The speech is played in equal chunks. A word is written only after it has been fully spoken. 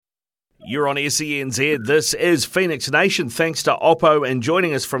You're on SENZ. This is Phoenix Nation. Thanks to Oppo, and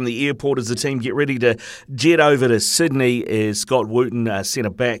joining us from the airport as the team get ready to jet over to Sydney is Scott Wootton,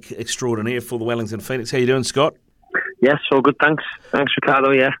 centre-back extraordinaire for the Wellington Phoenix. How you doing, Scott? Yes, all good, thanks. Thanks,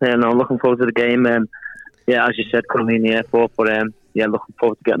 Ricardo, and I'm looking forward to the game. As you said, currently in the airport, but looking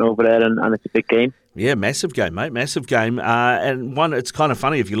forward to getting over there, and it's a big game. Yeah, massive game, mate, massive game. And one, it's kind of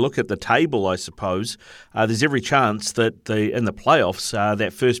funny, if you look at the table, I suppose, there's every chance that in the playoffs,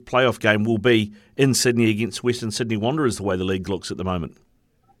 that first playoff game will be in Sydney against Western Sydney Wanderers, the way the league looks at the moment.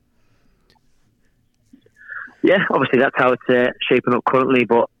 Yeah, obviously that's how it's shaping up currently,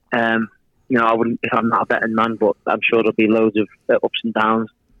 but I wouldn't, if I'm not a betting man, but I'm sure there'll be loads of ups and downs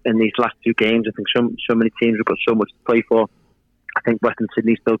in these last two games. I think so many teams have got so much to play for. I think Western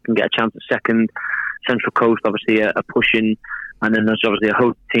Sydney still can get a chance at second. Central Coast obviously are pushing, and then there's obviously a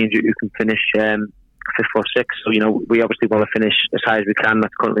host of teams who can finish fifth or sixth. So we obviously want to finish as high as we can.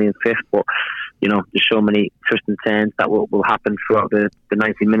 That's currently in fifth, but there's so many twists and turns that will happen throughout the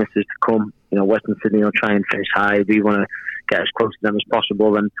 90 minutes to come. Western Sydney will try and finish high. We want to get as close to them as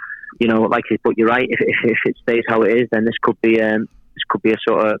possible, and but you're right. If it stays how it is, then this could be a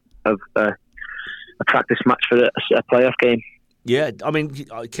sort of a practice match for a playoff game. Yeah, I mean,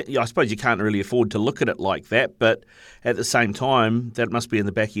 I suppose you can't really afford to look at it like that, but at the same time, that must be in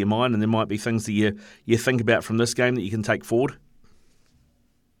the back of your mind, and there might be things that you think about from this game that you can take forward.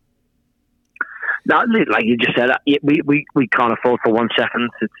 No, like you just said, we can't afford for 1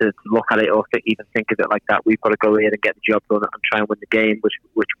 second to look at it or even think of it like that. We've got to go ahead and get the job done and try and win the game, which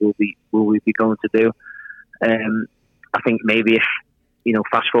we'll be going to do. I think maybe if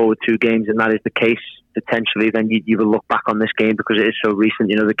fast forward 2 games and that is the case, potentially, then you will look back on this game because it is so recent.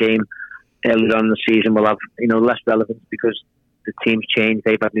 The game earlier on in the season will have less relevance because the team's changed.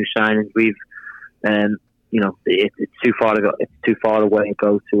 They've had new signings. We've it's too far to go. It's too far away to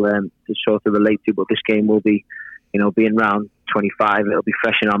go to sort of relate to. But this game will be being round 25. It'll be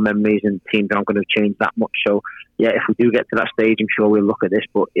fresh in our memories, and teams aren't going to change that much. So yeah, if we do get to that stage, I'm sure we'll look at this.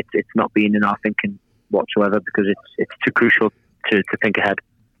 But it's not been in our thinking whatsoever because it's too crucial to think ahead.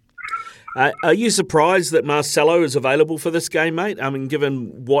 Are you surprised that Marcelo is available for this game, mate? I mean,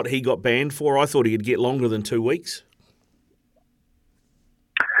 given what he got banned for, I thought he'd get longer than 2 weeks.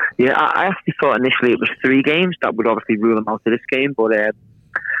 Yeah, I actually thought initially it was 3 games. That would obviously rule him out of this game, but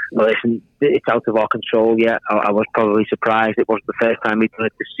listen, it's out of our control. Yeah, I was probably surprised. It wasn't the first time he'd done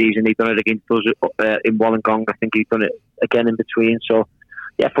it this season. He'd done it against us in Wollongong. I think he'd done it again in between. So,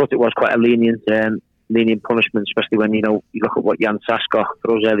 yeah, I thought it was quite a lenient punishment, especially when you look at what Jan Sass got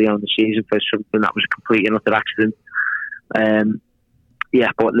for us early on in the season for something that was a complete and utter accident.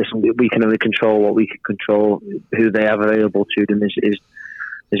 But listen, we can only control what we can control. Who they have available to them is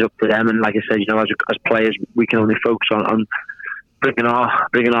up to them. And like I said, as players, we can only focus on bringing our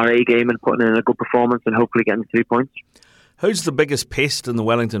A game and putting in a good performance and hopefully getting 3 points. Who's the biggest pest in the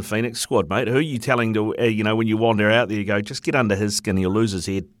Wellington Phoenix squad, mate? Who are you telling to when you wander out there, you go, just get under his skin, he'll lose his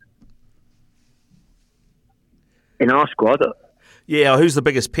head? In our squad? Yeah, who's the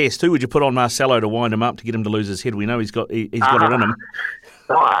biggest pest? Who would you put on Marcelo to wind him up to get him to lose his head? We know he's got it in him.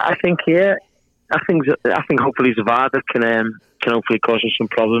 I think hopefully Zavada can hopefully cause us some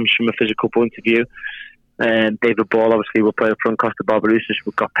problems from a physical point of view. David Ball obviously will play up front. Costa Barbarouses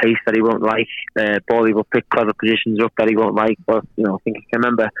will got pace that he won't like. Bally will pick clever positions up that he won't like. But I think I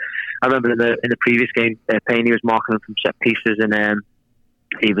remember in the previous game, Payne was marking him from set pieces and.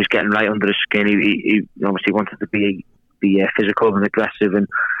 He was getting right under the skin. He obviously wanted to be physical and aggressive, and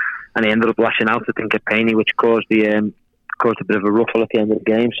he ended up lashing out, I think, at Payne, which caused a bit of a ruffle at the end of the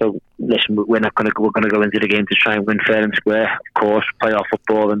game. So listen, we're going to go into the game to try and win fair and square, of course, play our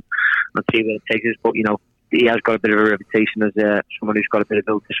football and see where it takes us. But he has got a bit of a reputation as someone who's got a bit of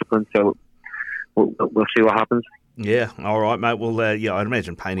ill discipline. So we'll see what happens. Yeah, all right, mate. Well, I'd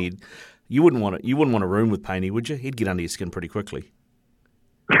imagine Payne. You wouldn't want a room with Payne, would you? He'd get under your skin pretty quickly.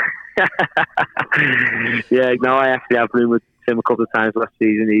 I actually have room with him a couple of times last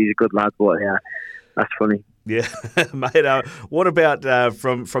season. He's a good lad, but yeah, that's funny. Yeah, mate. What about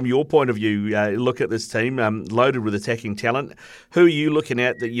from your point of view? Look at this team, loaded with attacking talent. Who are you looking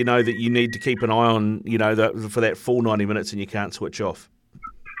at that that you need to keep an eye on? For that full 90 minutes, and you can't switch off.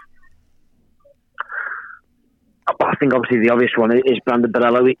 I think obviously the obvious one is Brandon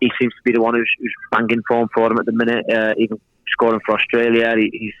Barello. He seems to be the one who's banging form for them at the minute. Even scoring for Australia,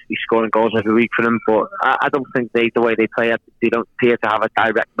 he's scoring goals every week for them. But I don't think the way they play, they don't appear to have a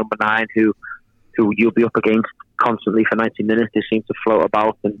direct number 9 who you'll be up against constantly for 90 minutes. They seem to float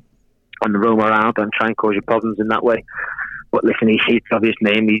about and roam around and try and cause you problems in that way. But listen, he's the obvious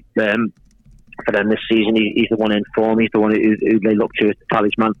name. For them this season, he's the one in form. He's the one who they look to as the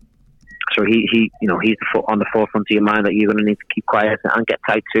talisman. So he's the foot on the forefront of your mind that you're going to need to keep quiet and get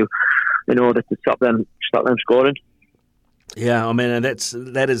tight to in order to stop them scoring. Yeah, I mean, and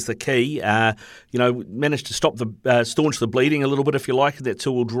that is the key. Managed to stop staunch the bleeding a little bit, if you like, that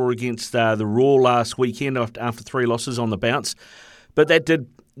 2-2 draw against the Raw last weekend after 3 losses on the bounce. But that did,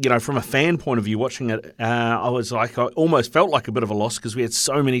 from a fan point of view, watching it, I almost felt like a bit of a loss because we had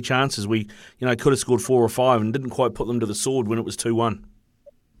so many chances. We, could have scored 4 or 5 and didn't quite put them to the sword when it was 2-1.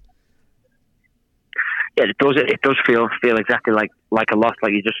 Yeah, it does feel exactly like a loss,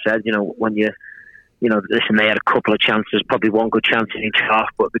 like you just said. When you. Listen, they had a couple of chances, probably one good chance in each half,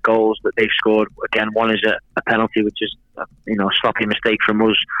 but the goals that they've scored, again, one is a penalty, which is, a sloppy mistake from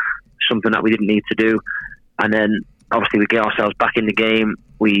us, something that we didn't need to do. And then, obviously, we get ourselves back in the game.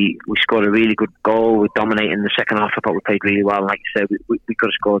 We scored a really good goal. We dominated in the second half. I thought we played really well. And like you said, we could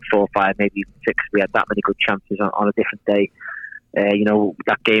have scored 4 or 5, maybe even 6. We had that many good chances on a different day.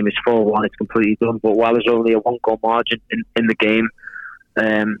 That game is 4-1. It's completely done. But while there's only a 1-goal margin in the game,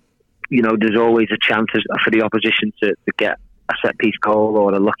 there's always a chance for the opposition to get a set-piece goal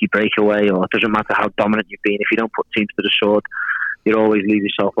or a lucky breakaway, or it doesn't matter how dominant you've been. If you don't put teams to the sword, you always leave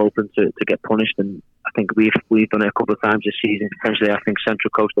yourself open to get punished. And I think we've done it a couple of times this season. Potentially, I think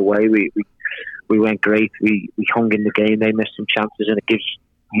Central Coast away, we went great. We hung in the game. They missed some chances, and it gives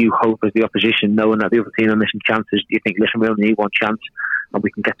you hope as the opposition, knowing that the other team are missing chances. You think, listen, we only need one chance, and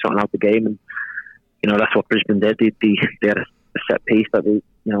we can get something out of the game. And that's what Brisbane did. They had a set piece that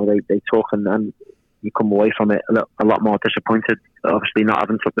they took, and then you come away from it a lot more disappointed. Obviously, not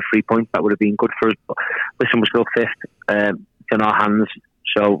having took the 3 points, that would have been good for us. But listen, we're still 5th. It's in our hands,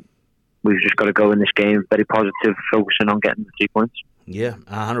 so we've just got to go in this game very positive, focusing on getting the 3 points. Yeah,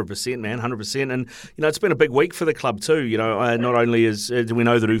 100%, man, 100%. And, it's been a big week for the club too. Not only do we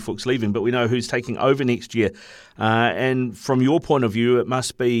know that Ufuk's leaving, but we know who's taking over next year. And from your point of view, it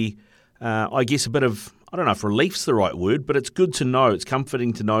must be, I guess, a bit of, I don't know if relief's the right word, but it's good to know, it's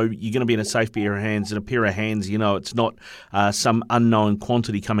comforting to know you're going to be in a safe pair of hands, and a pair of hands, it's not some unknown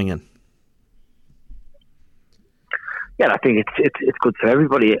quantity coming in. Yeah, I think it's good for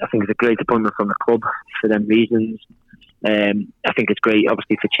everybody. I think it's a great appointment from the club for them reasons. I think it's great,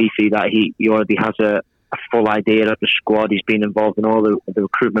 obviously, for Chiefy that he already has a full idea of the squad. He's been involved in all the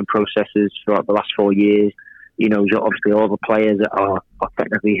recruitment processes throughout the last 4 years. Obviously all the players that are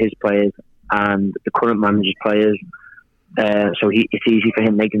technically his players and the current manager's players. So it's easy for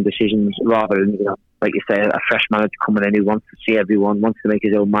him making decisions rather than, like you say, a fresh manager coming in who wants to see everyone, wants to make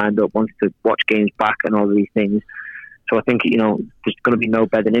his own mind up, wants to watch games back and all these things. So I think, there's going to be no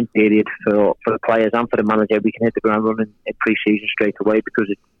bedding in period for the players and for the manager. We can hit the ground running in pre-season straight away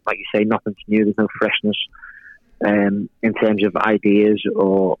because, like you say, nothing's new. There's no freshness in terms of ideas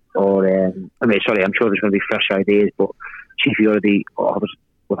I'm sure there's going to be fresh ideas, but Chiefy already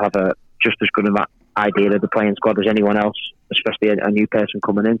will have a just as good of an idea of the playing squad as anyone else, especially a new person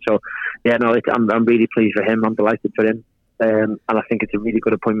coming in. So, yeah, no, I'm really pleased for him. I'm delighted for him. And I think it's a really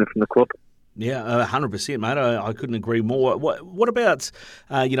good appointment from the club. Yeah, 100%, mate. I couldn't agree more. What about,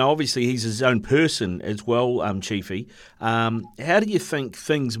 obviously he's his own person as well, Chiefy. How do you think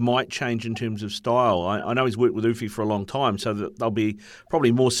things might change in terms of style? I know he's worked with Ufi for a long time, so that there'll be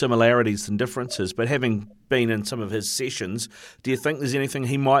probably more similarities than differences. But having been in some of his sessions, do you think there's anything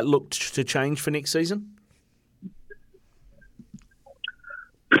he might look to change for next season?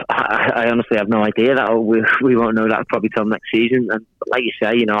 I honestly have no idea. We won't know that probably till next season. And like you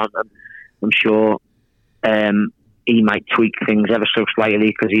say, I'm sure he might tweak things ever so slightly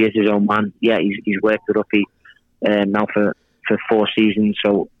because he is his own man. Yeah, he's worked with Uffy now for 4 seasons,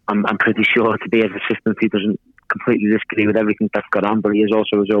 so I'm pretty sure to be his assistant he doesn't completely disagree with everything that's got on, but he is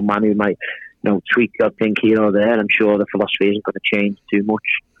also his own man who might tweak the odd thing here or there. I'm sure the philosophy isn't going to change too much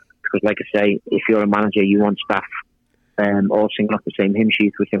because, like I say, if you're a manager, you want staff all singing off the same hymn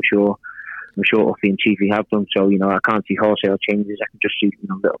sheet, which I'm sure Uffy and Chiefy have done. So, I can't see wholesale changes. I can just see,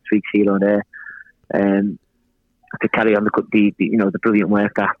 little tweaks here or there to carry on the brilliant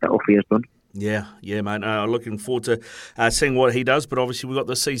work that Uffy has done. Yeah, mate. Looking forward to seeing what he does. But obviously, we've got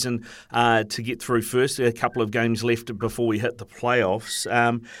the season to get through first. A couple of games left before we hit the playoffs.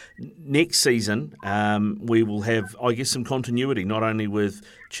 Next season, we will have, I guess, some continuity, not only with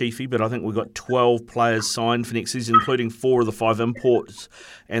Chiefy, but I think we've got 12 players signed for next season, including 4 of the 5 imports,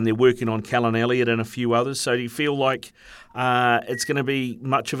 and they're working on Callan Elliott and a few others. So do you feel like it's going to be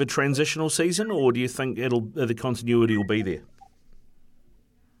much of a transitional season, or do you think the continuity will be there?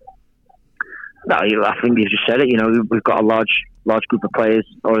 No, I think you just said it. We've got a large group of players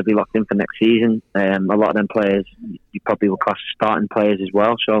already locked in for next season. A lot of them players you probably will class as starting players as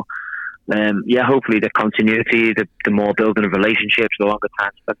well. So Hopefully the continuity, the more building of relationships, the longer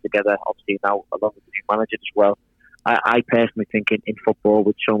time spent together, obviously now along with the new managers as well. I personally think in football,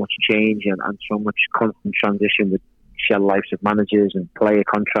 with so much change and so much constant transition with shelf lives of managers and player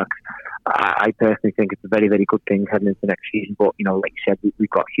contracts, I personally think it's a very, very good thing heading into next season. But, like you said, we've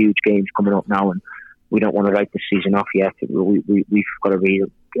got huge games coming up now, and we don't want to write this season off yet. We've got a real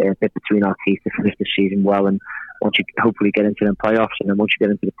bit between our teeth to finish the season well, and once you hopefully get into the playoffs, and then once you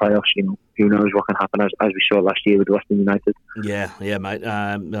get into the playoffs, who knows what can happen, as we saw last year with Western United. Yeah, mate.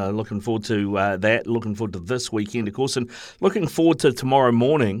 Looking forward to that. Looking forward to this weekend, of course, and looking forward to tomorrow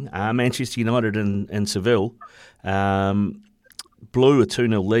morning. Manchester United and Seville blew a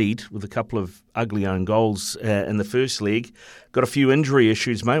 2-0 lead with a couple of ugly own goals in the first leg. Got a few injury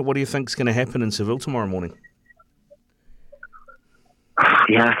issues, mate. What do you think's going to happen in Seville tomorrow morning?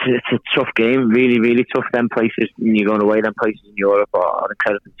 Yeah, it's a tough game. Really, really tough. Them places, when you're going away, them places in Europe are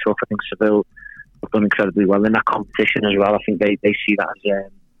incredibly tough. I think Seville have done incredibly well in that competition as well. I think they see that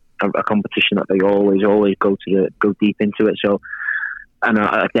as a competition that they always go deep into it. So, and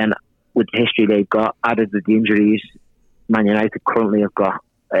again, with the history they've got, added with the injuries, Man United currently have got.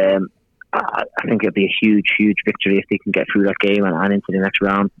 I think it'll be a huge victory if they can get through that game and into the next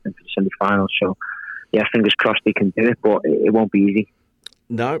round, into the semi-finals. So, yeah, fingers crossed they can do it, but it won't be easy.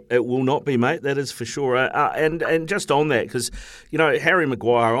 No, it will not be, mate. That is for sure. And just on that, because Harry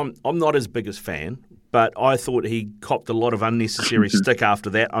Maguire, I'm not his biggest fan, but I thought he copped a lot of unnecessary stick after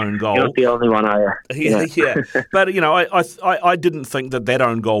that own goal. You're not the only one, are you? Yeah. But I didn't think that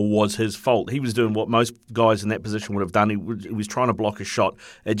own goal was his fault. He was doing what most guys in that position would have done. He was trying to block a shot.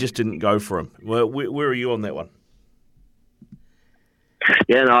 It just didn't go for him. Where are you on that one?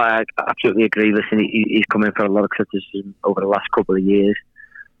 Yeah, no, I absolutely agree. Listen, he's come in for a lot of criticism over the last couple of years.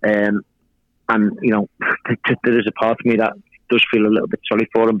 And there is a part of me that does feel a little bit sorry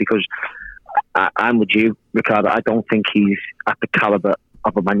for him, because I'm with you, Ricardo. I don't think he's at the calibre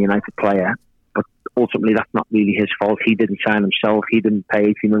of a Man United player, but ultimately that's not really his fault. He didn't sign himself. He didn't pay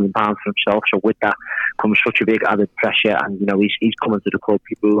 £80 million for himself. So with that comes such a big added pressure. And he's coming to the club.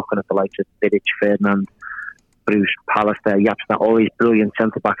 People are looking at the likes of Vidic, Ferdinand, Bruce, Pallister, Yapstam, all these brilliant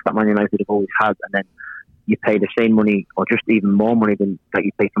centre backs that Man United have always had, and then you pay the same money, or just even more money than that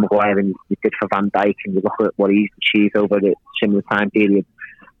you pay for Maguire and you did for Van Dijk, and you look at what he's achieved over the similar time period,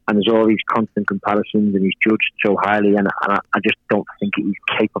 and there's all these constant comparisons, and he's judged so highly, and I just don't think he's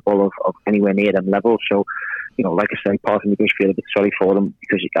capable of anywhere near them levels. So, like I say, part of me does feel a bit sorry for him,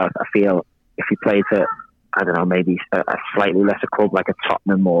 because I feel if he played for, I don't know, maybe a slightly lesser club like a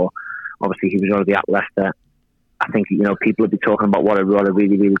Tottenham, or obviously he was already at Leicester, I think people would be talking about what a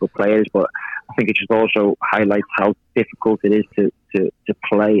really, really good player is, but I think it just also highlights how difficult it is to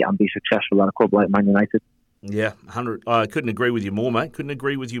play and be successful at a club like Man United. Yeah, 100. I couldn't agree with you more, mate. Couldn't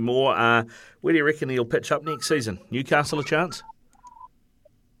agree with you more. Where do you reckon he'll pitch up next season? Newcastle a chance?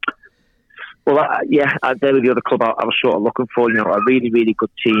 Well, they were the other club I was sort of looking for. A really, really good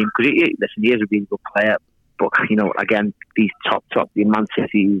team. Because he is a really good player. But again, these top, the Man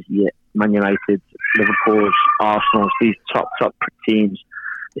City's, Man United, Liverpool's, Arsenal's, these top teams,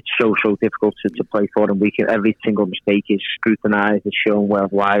 it's so difficult to play for them. Every single mistake is scrutinised, is shown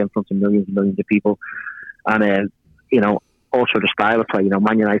worldwide in front of millions and millions of people. And also the style of play.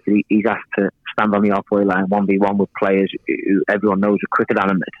 Man United, he's asked to stand on the halfway line 1v1 with players who everyone knows are quicker than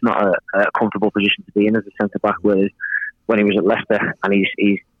him. It's not a comfortable position to be in as a centre back. Whereas when he was at Leicester, and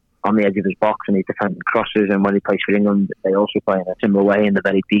he's on the edge of his box and he's defending crosses, and when he plays for England, they also play in a similar way, and they're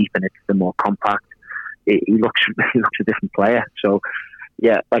very deep and it's the more compact. He looks a different player. So,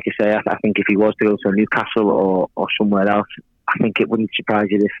 yeah, like I say, I think if he was to go to Newcastle or somewhere else, I think it wouldn't surprise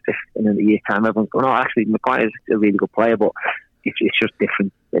you if in a year's time everyone's going, oh, actually, Maguire's a really good player, but it's just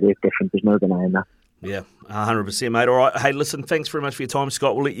different. It is different. There's no denying that. Yeah, 100%, mate. All right. Hey, listen, thanks very much for your time,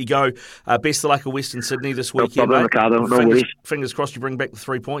 Scott. We'll let you go. Best of luck at Western Sydney this weekend, no problem, mate. Ricardo. No worries. Fingers crossed you bring back the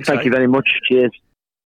 3 points. Thank you very much. Cheers.